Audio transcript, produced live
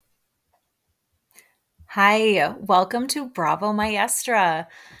Hi, welcome to Bravo Maestra.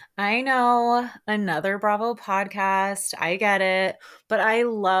 I know another Bravo podcast. I get it, but I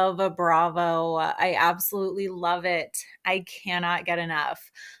love a Bravo. I absolutely love it. I cannot get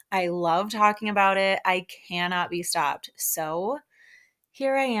enough. I love talking about it. I cannot be stopped. So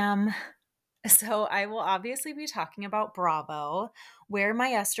here I am. So I will obviously be talking about Bravo. Where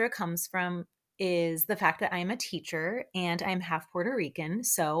Maestra comes from is the fact that I'm a teacher and I'm half Puerto Rican.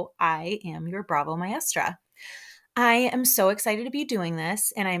 So I am your Bravo Maestra. I am so excited to be doing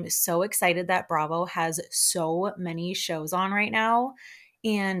this, and I'm so excited that Bravo has so many shows on right now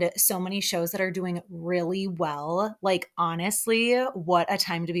and so many shows that are doing really well. Like, honestly, what a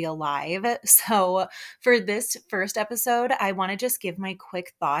time to be alive. So, for this first episode, I want to just give my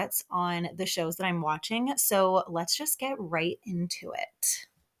quick thoughts on the shows that I'm watching. So, let's just get right into it.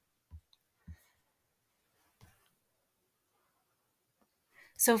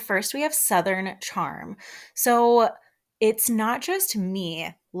 So, first we have Southern Charm. So, it's not just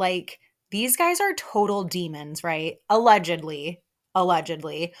me. Like, these guys are total demons, right? Allegedly.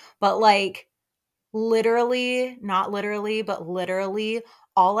 But, like, literally, not literally, but literally,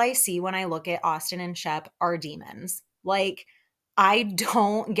 all I see when I look at Austin and Shep are demons. Like, I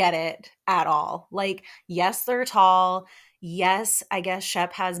don't get it at all. Like, yes, they're tall. Yes, I guess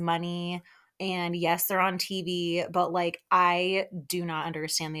Shep has money. And yes, they're on TV, but like, I do not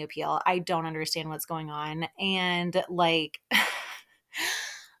understand the appeal. I don't understand what's going on. And like,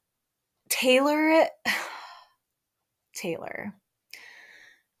 Taylor, Taylor,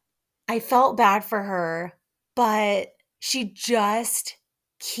 I felt bad for her, but she just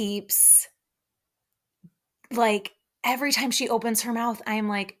keeps like every time she opens her mouth, I'm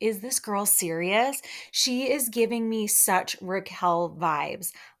like, is this girl serious? She is giving me such Raquel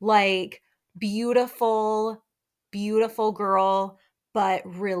vibes. Like beautiful, beautiful girl, but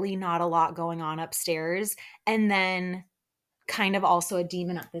really not a lot going on upstairs. And then kind of also a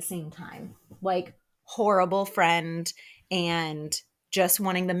demon at the same time. Like horrible friend and just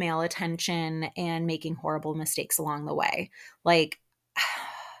wanting the male attention and making horrible mistakes along the way. Like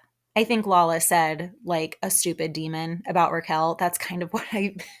I think Lala said like a stupid demon about Raquel. That's kind of what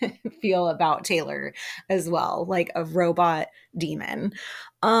I feel about Taylor as well, like a robot demon.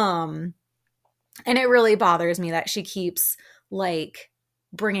 Um and it really bothers me that she keeps like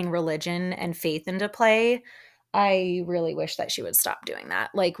bringing religion and faith into play. I really wish that she would stop doing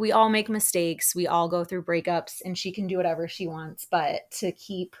that. Like we all make mistakes, we all go through breakups and she can do whatever she wants, but to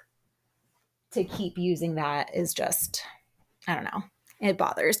keep using that is just I don't know. It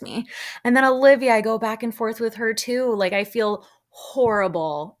bothers me. And then Olivia, I go back and forth with her too. Like I feel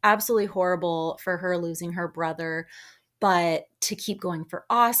horrible, absolutely horrible for her losing her brother, but to keep going for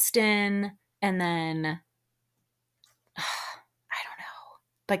Austin and then I don't know.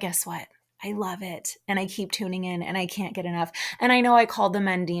 But guess what? I love it. And I keep tuning in and I can't get enough. And I know I called the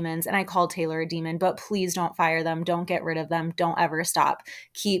men demons and I called Taylor a demon, but please don't fire them. Don't get rid of them. Don't ever stop.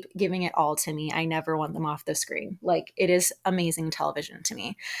 Keep giving it all to me. I never want them off the screen. Like it is amazing television to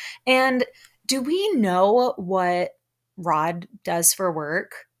me. And do we know what Rod does for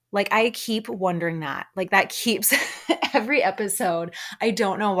work? Like I keep wondering that. Like that keeps every episode. I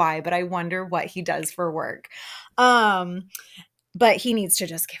don't know why, but I wonder what he does for work. Um but he needs to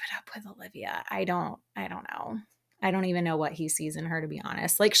just give it up with Olivia. I don't know. I don't even know what he sees in her to be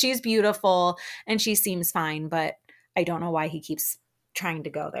honest. Like she's beautiful and she seems fine, but I don't know why he keeps trying to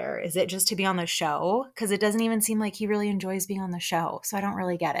go there. Is it just to be on the show? Cuz it doesn't even seem like he really enjoys being on the show. So I don't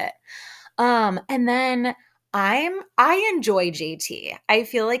really get it. And then I enjoy JT. I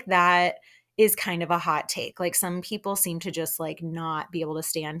feel like that is kind of a hot take. Like some people seem to just like not be able to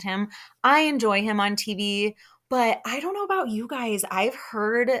stand him. I enjoy him on TV, but I don't know about you guys. I've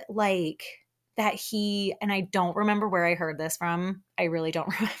heard like that he and I don't remember where I heard this from. I really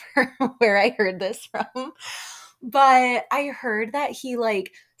don't remember where I heard this from. But I heard that he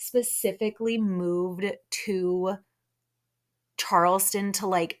like specifically moved to Charleston to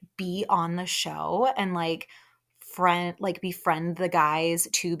like be on the show and like befriend the guys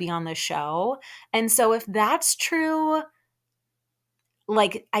to be on the show. And so if that's true,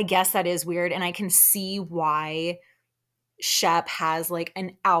 like I guess that is weird and I can see why Shep has like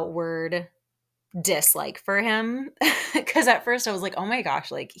an outward dislike for him because at first I was like, "Oh my gosh,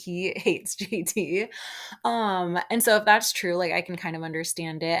 like he hates JT." And so if that's true, like I can kind of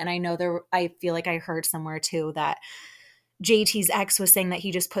understand it and I feel like I heard somewhere too that JT's ex was saying that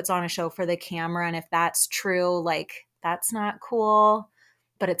he just puts on a show for the camera. And if that's true, like that's not cool,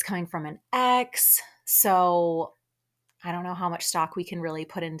 but it's coming from an ex. So I don't know how much stock we can really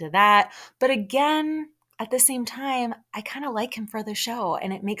put into that. But again, at the same time, I kind of like him for the show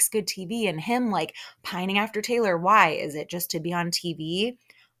and it makes good TV. And him like pining after Taylor, why? Is it just to be on TV?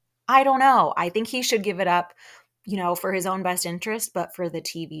 I don't know. I think he should give it up, for his own best interest, but for the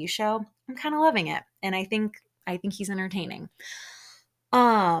TV show, I'm kind of loving it. And I think he's entertaining.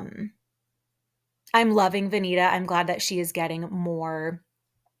 Um I'm loving Vanita. I'm glad that she is getting more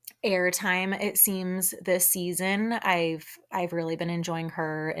airtime, it seems, this season. I've really been enjoying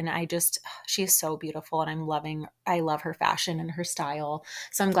her, and she's so beautiful, and I love her fashion and her style.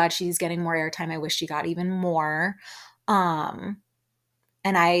 So I'm glad she's getting more airtime. I wish she got even more. Um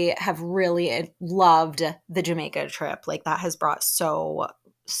and I have really loved the Jamaica trip. Like that has brought so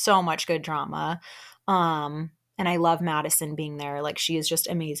much good drama. And I love Madison being there. Like she is just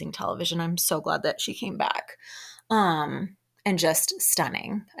amazing television. I'm so glad that she came back. And just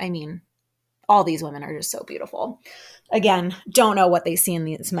stunning. I mean, all these women are just so beautiful. Again, don't know what they see in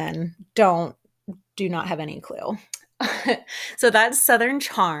these men. Do not have any clue. So that's Southern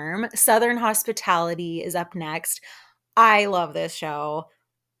Charm. Southern Hospitality is up next. I love this show.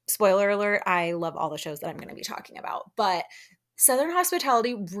 Spoiler alert, I love all the shows that I'm going to be talking about. But Southern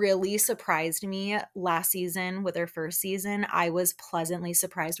Hospitality really surprised me last season with their first season. I was pleasantly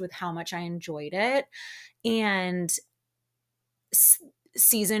surprised with how much I enjoyed it. And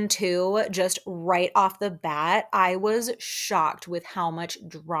season 2, just right off the bat, I was shocked with how much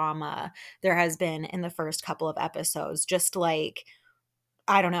drama there has been in the first couple of episodes. Just like,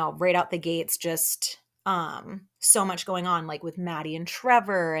 I don't know, right out the gates, just so much going on, like with Maddie and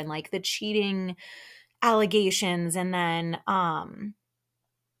Trevor and like the cheating allegations, and then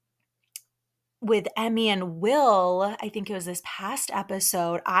with Emmy and Will, I think it was this past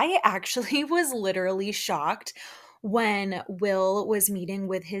episode, I actually was literally shocked when Will was meeting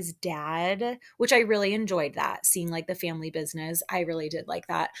with his dad, which I really enjoyed that, seeing like the family business. I really did like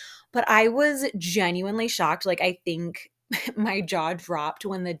that. But I was genuinely shocked. Like, I think my jaw dropped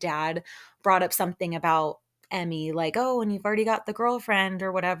when the dad brought up something about Emmy, like, oh, and you've already got the girlfriend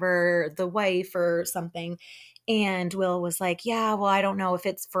or whatever, the wife or something. And Will was like, yeah, well, I don't know if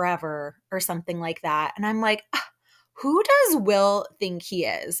it's forever or something like that. And I'm like, who does Will think he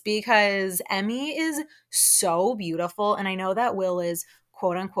is? Because Emmy is so beautiful. And I know that Will is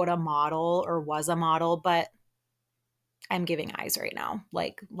quote unquote a model or was a model, but I'm giving eyes right now.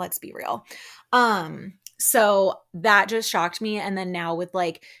 Like, let's be real. So that just shocked me. And then now with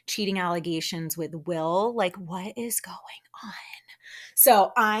like cheating allegations with Will, like what is going on?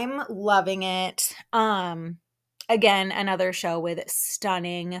 So I'm loving it. Again, another show with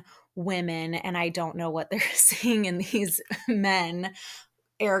stunning women, and I don't know what they're seeing in these men,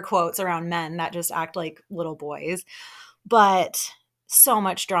 air quotes around men that just act like little boys. But so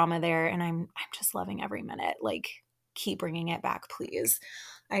much drama there, and I'm just loving every minute. Like, keep bringing it back, please.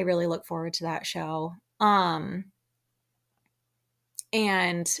 I really look forward to that show. And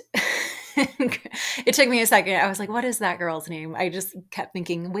it took me a second. I was like, what is that girl's name? I just kept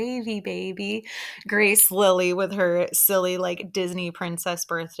thinking Wavy Baby. Grace Lilly with her silly like Disney princess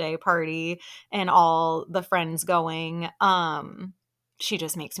birthday party and all the friends going. She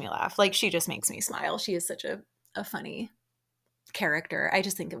just makes me laugh. Like, she just makes me smile. She is such a funny character. I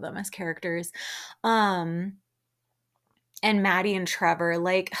just think of them as characters. And Maddie and Trevor,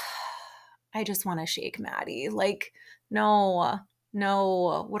 like, I just want to shake Maddie. Like, no,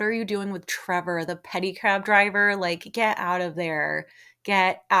 what are you doing with Trevor, the pedicab driver? Like, get out of there.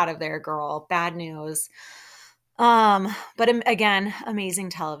 Get out of there, girl. Bad news. But again, amazing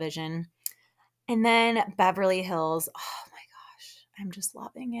television. And then Beverly Hills. Oh my gosh, I'm just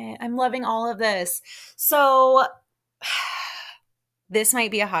loving it. I'm loving all of this. So this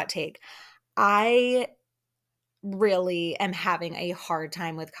might be a hot take. I really am having a hard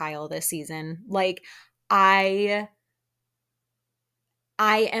time with Kyle this season. Like, I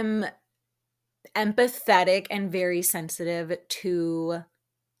am empathetic and very sensitive to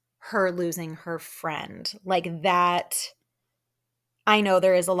her losing her friend. Like, that, I know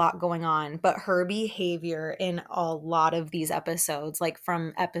there is a lot going on, but her behavior in a lot of these episodes, like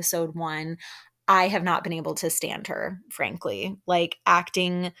from episode 1, I have not been able to stand her, frankly. Like,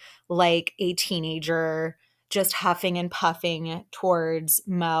 acting like a teenager, just huffing and puffing towards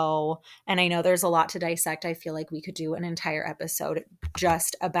Mo. And I know there's a lot to dissect. I feel like we could do an entire episode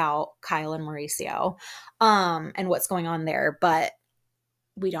just about Kyle and Mauricio, and what's going on there, but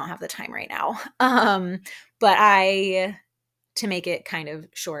we don't have the time right now. But to make it kind of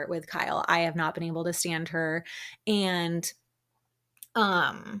short with Kyle, I have not been able to stand her. And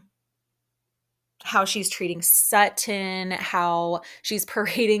how she's treating Sutton, how she's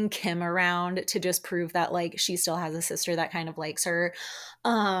parading Kim around to just prove that like she still has a sister that kind of likes her.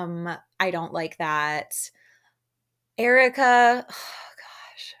 I don't like that. Erica, oh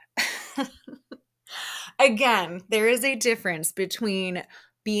gosh. Again, there is a difference between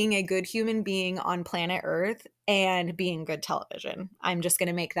being a good human being on planet Earth and being good television. I'm just going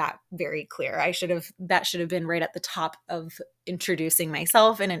to make that very clear. That should have been right at the top of introducing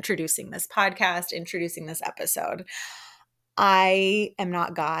myself and introducing this podcast, introducing this episode. I am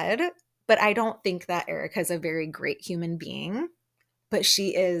not God, but I don't think that Erica is a very great human being, but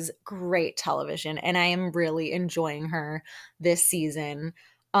she is great television and I am really enjoying her this season.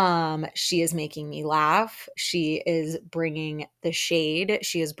 She is making me laugh. She is bringing the shade.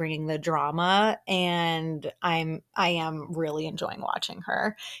 She is bringing the drama, and I am really enjoying watching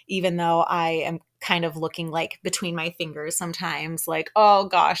her, even though I am kind of looking like between my fingers sometimes, like, oh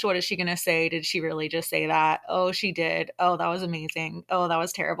gosh, what is she going to say? Did she really just say that? Oh, she did. Oh, that was amazing. Oh, that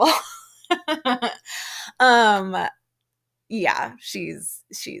was terrible. um, yeah, she's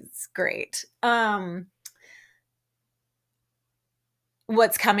great.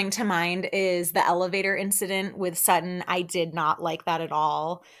 What's coming to mind is the elevator incident with Sutton. I did not like that at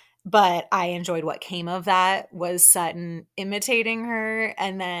all, but I enjoyed what came of that was Sutton imitating her,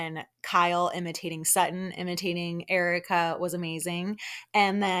 and then Kyle imitating Sutton, imitating Erica was amazing.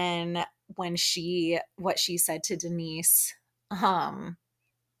 And then what she said to Denise,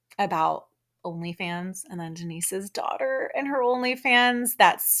 about OnlyFans, and then Denise's daughter and her OnlyFans,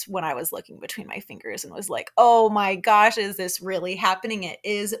 that's when I was looking between my fingers and was like, oh my gosh, is this really happening? It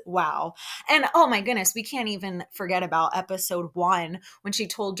is. Wow. And oh my goodness, we can't even forget about episode 1 when she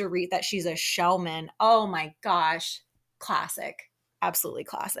told Dorit that she's a showman. Oh my gosh. Classic. Absolutely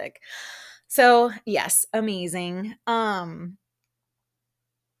classic. So yes, amazing.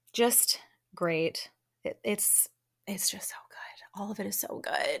 Just great. It's just so good. All of it is so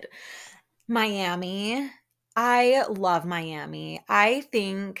good. Miami. I love Miami. I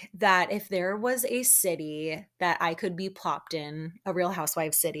think that if there was a city that I could be plopped in, a Real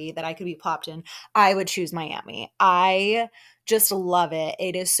Housewives city that I could be plopped in, I would choose Miami. I just love it.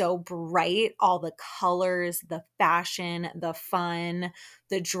 It is so bright, all the colors, the fashion, the fun,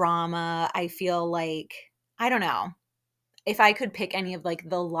 the drama. I feel like, I don't know. If I could pick any of like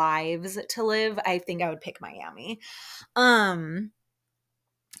the lives to live, I think I would pick Miami. Um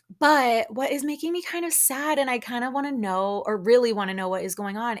but what is making me kind of sad, and I kind of want to know, or really want to know what is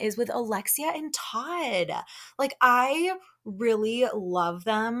going on, is with Alexia and Todd. Like, I really love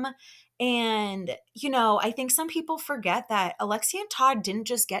them. And, I think some people forget that Alexia and Todd didn't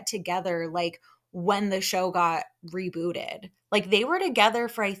just get together like when the show got rebooted. Like, they were together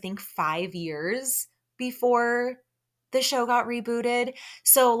for, I think, 5 years before the show got rebooted.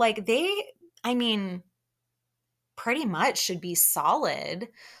 So, like, I mean, pretty much should be solid.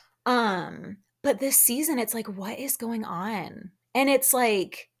 But this season it's like, what is going on? And it's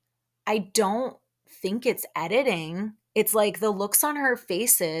like, I don't think it's editing. It's like the looks on her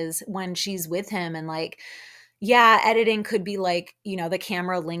faces when she's with him, and like, yeah, editing could be like, the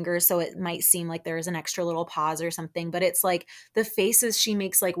camera lingers so it might seem like there's an extra little pause or something, but it's like the faces she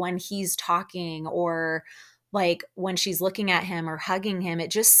makes like when he's talking, or like when she's looking at him or hugging him, it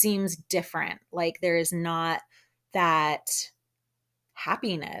just seems different. Like there is not that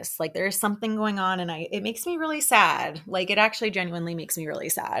happiness. Like there's something going on, and it makes me really sad. Like it actually genuinely makes me really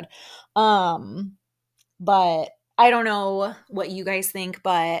sad. But I don't know what you guys think,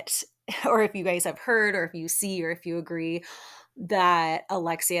 but or if you guys have heard, or if you see, or if you agree that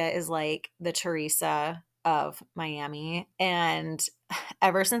Alexia is like the Teresa of Miami. And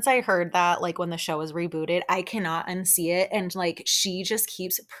ever since I heard that, like when the show was rebooted, I cannot unsee it. And like she just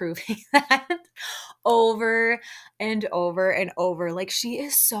keeps proving that over and over and over. Like she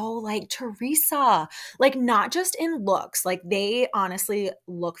is so like Teresa, like not just in looks, like they honestly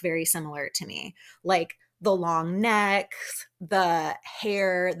look very similar to me. Like the long neck, the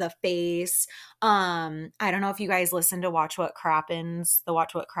hair, the face. I don't know if you guys listen to Watch What Crappens, the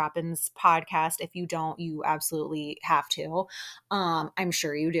Watch What Crappens podcast. If you don't, you absolutely have to. I'm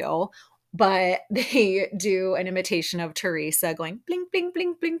sure you do. But they do an imitation of Teresa going blink, blink,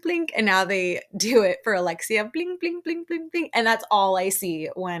 blink, blink, blink. And now they do it for Alexia, blink, blink, blink, blink, blink. And that's all I see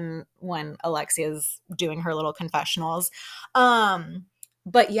when Alexia's doing her little confessionals.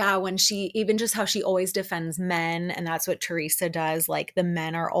 But yeah, when even just how she always defends men, and that's what Teresa does, like the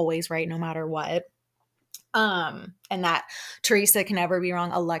men are always right no matter what. And that Teresa can never be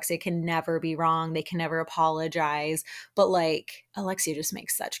wrong. Alexia can never be wrong. They can never apologize. But like Alexia just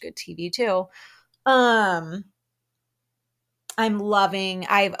makes such good TV too.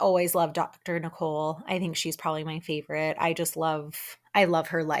 I've always loved Dr. Nicole. I think she's probably my favorite. I love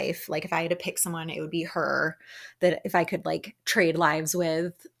her life. Like if I had to pick someone, it would be her that if I could like trade lives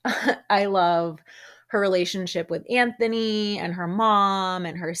with. I love her relationship with Anthony and her mom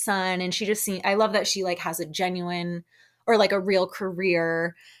and her son. And I love that she like has a genuine or like a real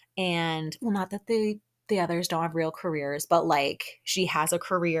career. And well, not that the others don't have real careers, but like she has a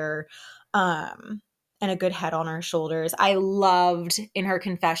career. Um, and a good head on her shoulders. I loved in her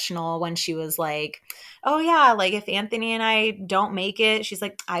confessional when she was like, "Oh yeah, like if Anthony and I don't make it," she's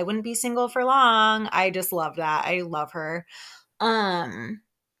like, "I wouldn't be single for long." I just love that. I love her. Um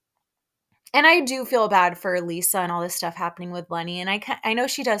and I do feel bad for Lisa and all this stuff happening with Lenny. And I know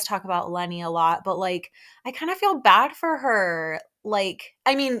she does talk about Lenny a lot, but like I kind of feel bad for her. Like,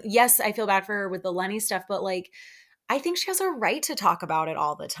 I mean, yes, I feel bad for her with the Lenny stuff, but like I think she has a right to talk about it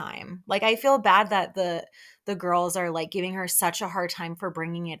all the time. Like I feel bad that the girls are like giving her such a hard time for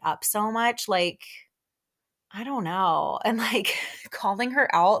bringing it up so much. Like I don't know. And like calling her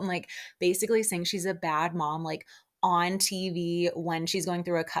out and like basically saying she's a bad mom like on TV when she's going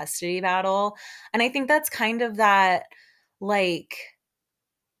through a custody battle. And I think that's kind of like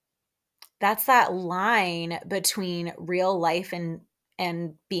that's that line between real life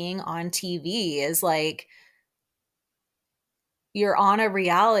and being on TV is like you're on a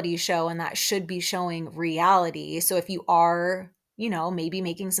reality show and that should be showing reality. So if you are, you know, maybe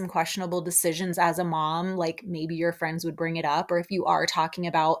making some questionable decisions as a mom, like maybe your friends would bring it up. Or if you are talking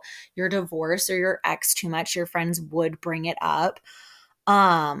about your divorce or your ex too much, your friends would bring it up.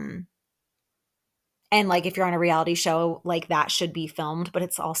 Um, and like if you're on a reality show, like that should be filmed, but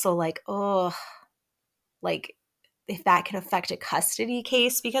it's also like, oh, like if that could affect a custody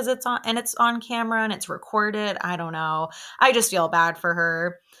case because it's on camera and it's recorded. I don't know. I just feel bad for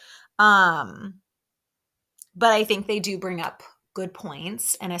her. Um, but I think they do bring up good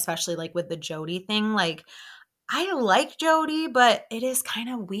points, and especially like with the Jody thing, like I like Jody, but it is kind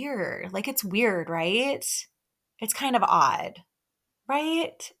of weird. Like it's weird, right? It's kind of odd,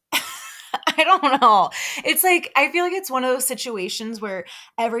 right? I don't know. It's like I feel like it's one of those situations where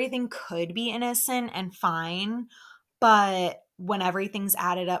everything could be innocent and fine, but when everything's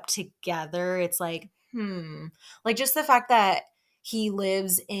added up together, it's like, like just the fact that he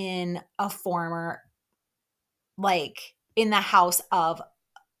lives in a former like in the house of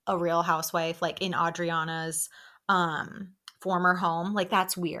a real housewife, like in Adriana's former home, like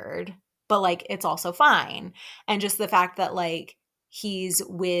that's weird. But like it's also fine. And just the fact that like he's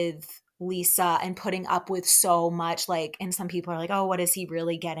with Lisa and putting up with so much, like, and some people are like, oh, what is he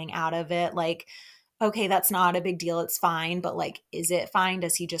really getting out of it? Like, okay, that's not a big deal. It's fine. But like, is it fine?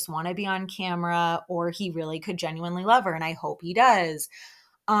 Does he just want to be on camera or he really could genuinely love her? And I hope he does.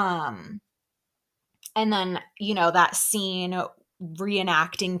 Um, and then, you know, that scene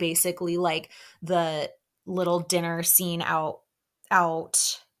reenacting basically like the little dinner scene out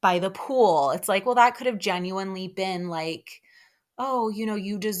by the pool. It's like, well, that could have genuinely been like, oh, you know,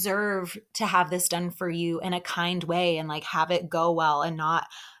 you deserve to have this done for you in a kind way and like have it go well and not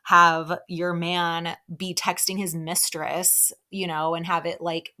have your man be texting his mistress, you know, and have it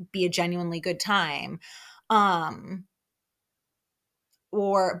like be a genuinely good time. Um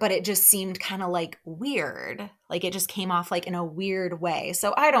or but it just seemed kind of like weird, like it just came off like in a weird way.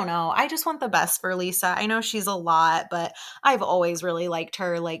 So I don't know, I just want the best for Lisa. I know she's a lot, but I've always really liked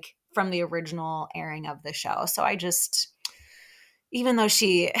her like from the original airing of the show. So I just, even though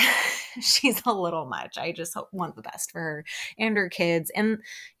she's a little much, I just want the best for her and her kids. And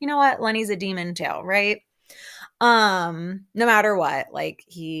you know what, Lenny's a demon too, right? No matter what, like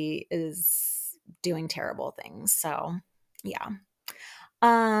he is doing terrible things. So yeah.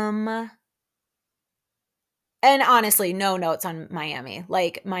 um And honestly, no notes on Miami.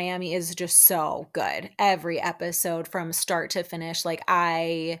 Like Miami is just so good. Every episode from start to finish. Like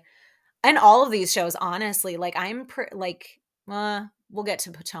I and all of these shows honestly, like we'll get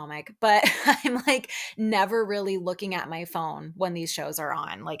to Potomac, but I'm like never really looking at my phone when these shows are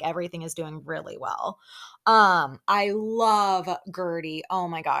on. Like everything is doing really well. I love Gertie. Oh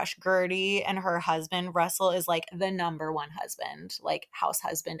my gosh, Gertie and her husband Russell is like the number one husband, like house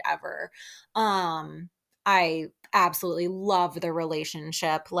husband ever. I absolutely love their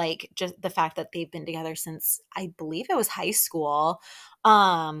relationship. Like just the fact that they've been together since I believe it was high school.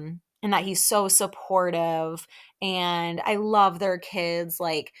 And that he's so supportive, and I love their kids.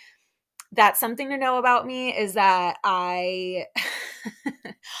 Like that's something to know about me is that I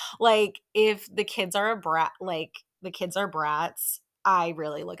like if the kids are a brat, like the kids are brats, I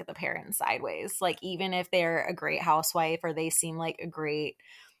really look at the parents sideways. Like even if they're a great housewife or they seem like a great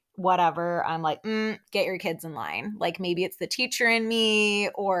whatever, I'm like, get your kids in line. Like maybe it's the teacher in me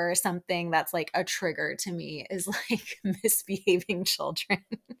or something that's like a trigger to me is like misbehaving children.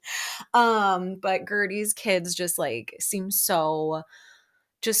 But Gertie's kids just like seem so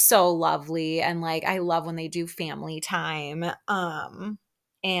just so lovely, and like I love when they do family time.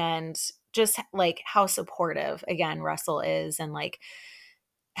 And just like how supportive again Russell is, and like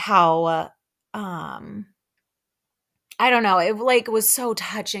how I don't know, it like was so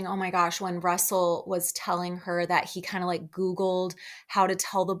touching. Oh my gosh, when Russell was telling her that he kind of like Googled how to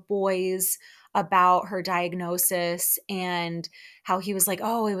tell the boys about her diagnosis, and how he was like,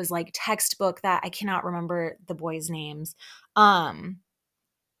 oh, it was like textbook, that I cannot remember the boys' names. Um,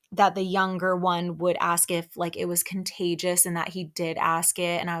 that the younger one would ask if like it was contagious, and that he did ask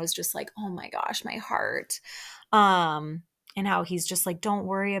it, and I was just like, oh my gosh, my heart. um and how he's just like, don't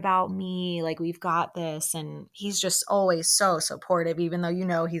worry about me, like we've got this, and he's just always so supportive, even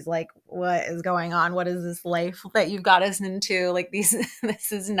though he's like, what is going on, what is this life that you've got us into, like these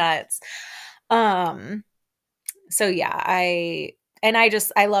this is nuts. um so yeah, I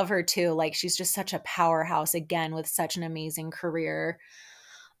love her too, like she's just such a powerhouse again with such an amazing career.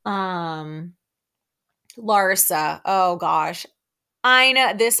 um Larsa, oh gosh. I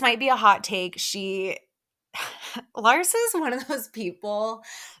know this might be a hot take. Larsa is one of those people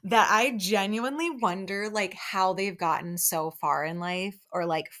that I genuinely wonder like how they've gotten so far in life, or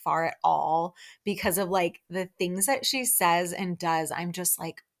like far at all, because of like the things that she says and does. I'm just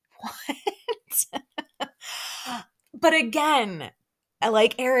like, what? But again, I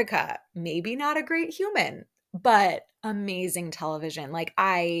like Erica, maybe not a great human, but amazing television. Like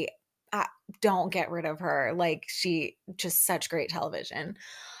I don't get rid of her. Like she just such great television.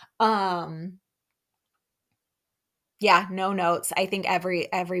 Um yeah, no notes. I think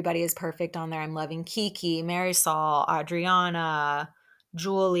everybody is perfect on there. I'm loving Kiki, Marisol, Adriana,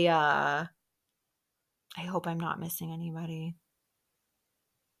 Julia. I hope I'm not missing anybody.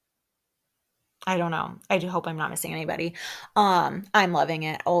 I don't know. I do hope I'm not missing anybody. I'm loving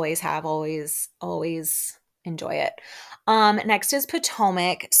it. Always have, always enjoy it. Next is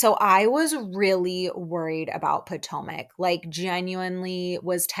Potomac. So I was really worried about Potomac. Like genuinely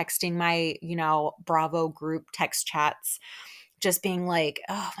was texting my, Bravo group text chats, just being like,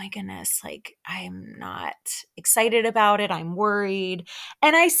 oh my goodness, like I'm not excited about it. I'm worried.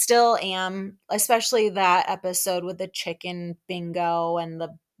 And I still am, especially that episode with the chicken bingo and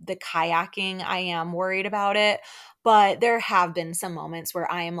the kayaking. I am worried about it, but there have been some moments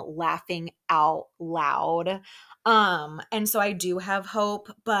where I am laughing out loud. And so I do have hope,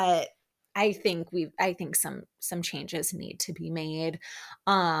 but I think some changes need to be made.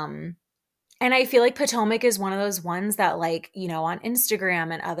 And I feel like Potomac is one of those ones that, like, on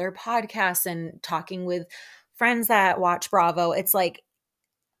Instagram and other podcasts and talking with friends that watch Bravo, it's like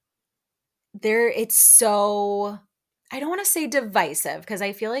it's so, I don't want to say divisive, because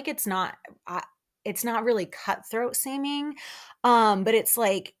I feel like it's not really cutthroat seeming. But it's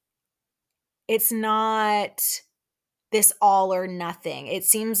like, it's not this all or nothing. It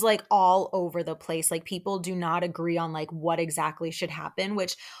seems like all over the place. Like people do not agree on like what exactly should happen,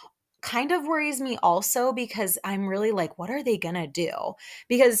 which kind of worries me also, because I'm really like, what are they gonna do?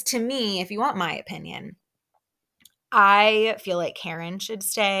 Because to me, if you want my opinion, I feel like Karen should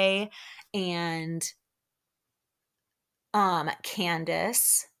stay, and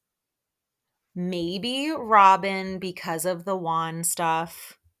Candace, maybe Robin, because of the wand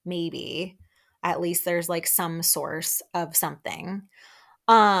stuff, maybe. At least there's like some source of something.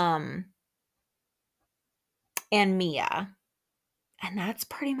 Um and Mia. And that's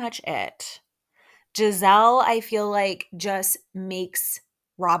pretty much it. Giselle, I feel like just makes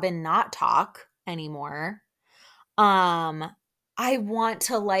Robin not talk anymore. Um, I want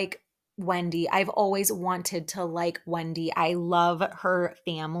to like Wendy. I've always wanted to like Wendy. I love her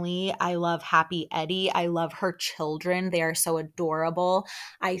family. I love Happy Eddie. I love her children. They are so adorable.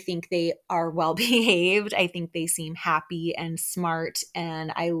 I think they are well behaved. I think they seem happy and smart,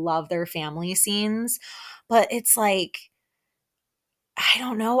 and I love their family scenes. But it's like, I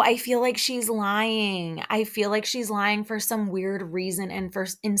don't know. I feel like she's lying. I feel like she's lying for some weird reason, and for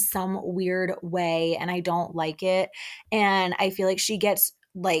in some weird way, and I don't like it. And I feel like she gets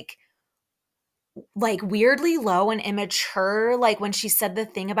like weirdly low and immature, like when she said the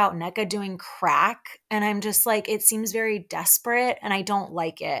thing about NECA doing crack, and I'm just like, it seems very desperate and I don't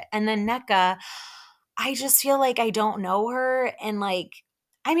like it. And then NECA, I just feel like I don't know her, and like,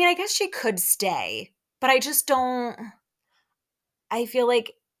 I mean, I guess she could stay, but I just don't. I feel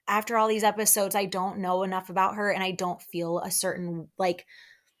like after all these episodes, I don't know enough about her, and I don't feel a certain like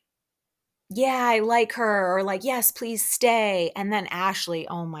yeah, I like her, or like, yes, please stay. And then Ashley,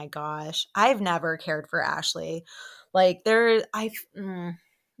 oh my gosh, I've never cared for Ashley. Like there,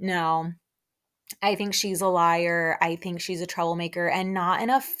 no, I think she's a liar. I think she's a troublemaker and not in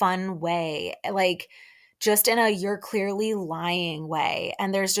a fun way. Like just in a you're clearly lying way.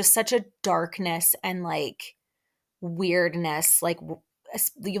 And there's just such a darkness and like weirdness like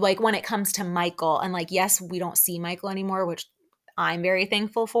when it comes to Michael, and like yes, we don't see Michael anymore, which I'm very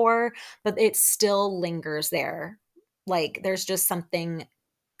thankful for, but it still lingers there. Like there's just something,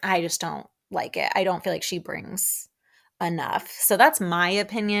 I just don't like it. I don't feel like she brings enough. So that's my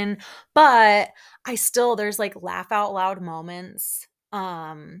opinion, but I still, there's like laugh out loud moments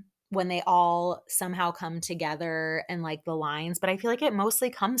when they all somehow come together and like the lines, but I feel like it mostly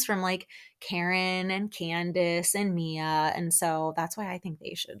comes from like Karen and Candace and Mia, and so that's why I think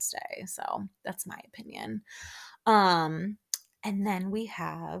they should stay. So that's my opinion. Um and then we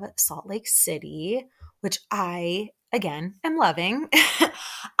have Salt Lake City, which I again am loving.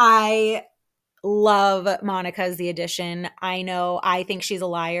 I love Monica as the addition. I know, I think she's a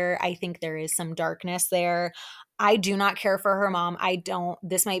liar. I think there is some darkness there. I do not care for her mom. I don't,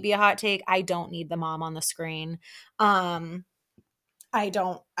 this might be a hot take. I don't need the mom on the screen. Um, I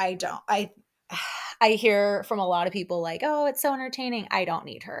I hear from a lot of people like, "Oh, it's so entertaining." I don't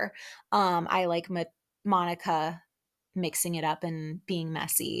need her. I like Monica mixing it up and being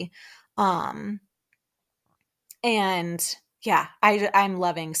messy. Um, and yeah, I'm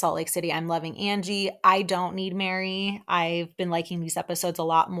loving Salt Lake City. I'm loving Angie. I don't need Mary. I've been liking these episodes a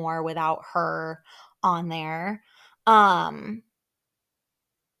lot more without her on there. Um,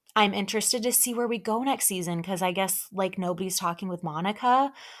 I'm interested to see where we go next season because I guess like nobody's talking with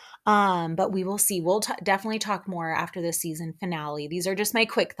Monica. But we will see. We'll definitely talk more after the season finale. These are just my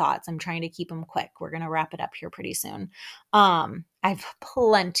quick thoughts. I'm trying to keep them quick. We're gonna wrap it up here pretty soon. I've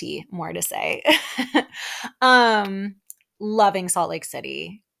plenty more to say. um, Loving Salt Lake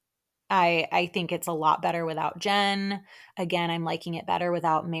City. I think it's a lot better without Jen. Again, I'm liking it better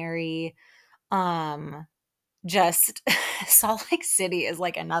without Mary. Um, just Salt Lake City is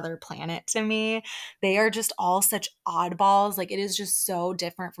like another planet to me. They are just all such oddballs. Like it is just so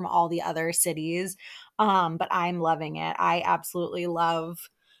different from all the other cities. But I'm loving it. I absolutely love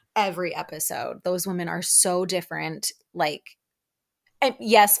every episode. Those women are so different. Like and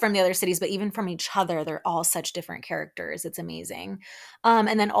yes, from the other cities, but even from each other, they're all such different characters. It's amazing.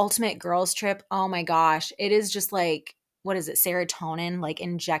 And then Ultimate Girls Trip, oh my gosh, it is just like, what is it, serotonin like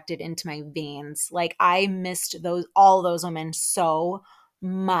injected into my veins. Like I missed those, all those women so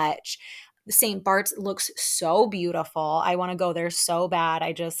much. St. Bart's looks so beautiful. I want to go there so bad.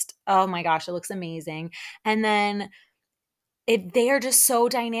 I just, oh my gosh, it looks amazing. And then they are just so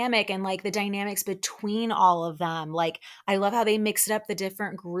dynamic, and like the dynamics between all of them, like I love how they mix it up, the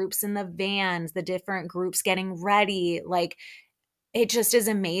different groups in the vans, the different groups getting ready, like it just is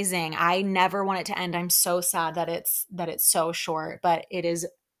amazing. I never want it to end. I'm so sad that it's so short, but it is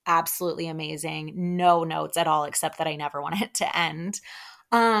absolutely amazing. No notes at all except that I never want it to end.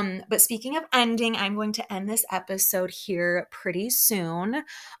 But speaking of ending, I'm going to end this episode here pretty soon.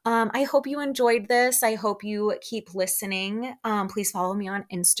 I hope you enjoyed this. I hope you keep listening. Please follow me on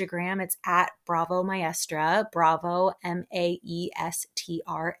Instagram. It's at Bravo Maestra, Bravo Maestra.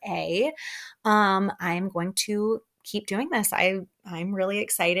 I'm going to keep doing this. I'm really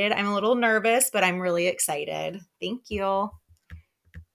excited. I'm a little nervous, but I'm really excited. Thank you.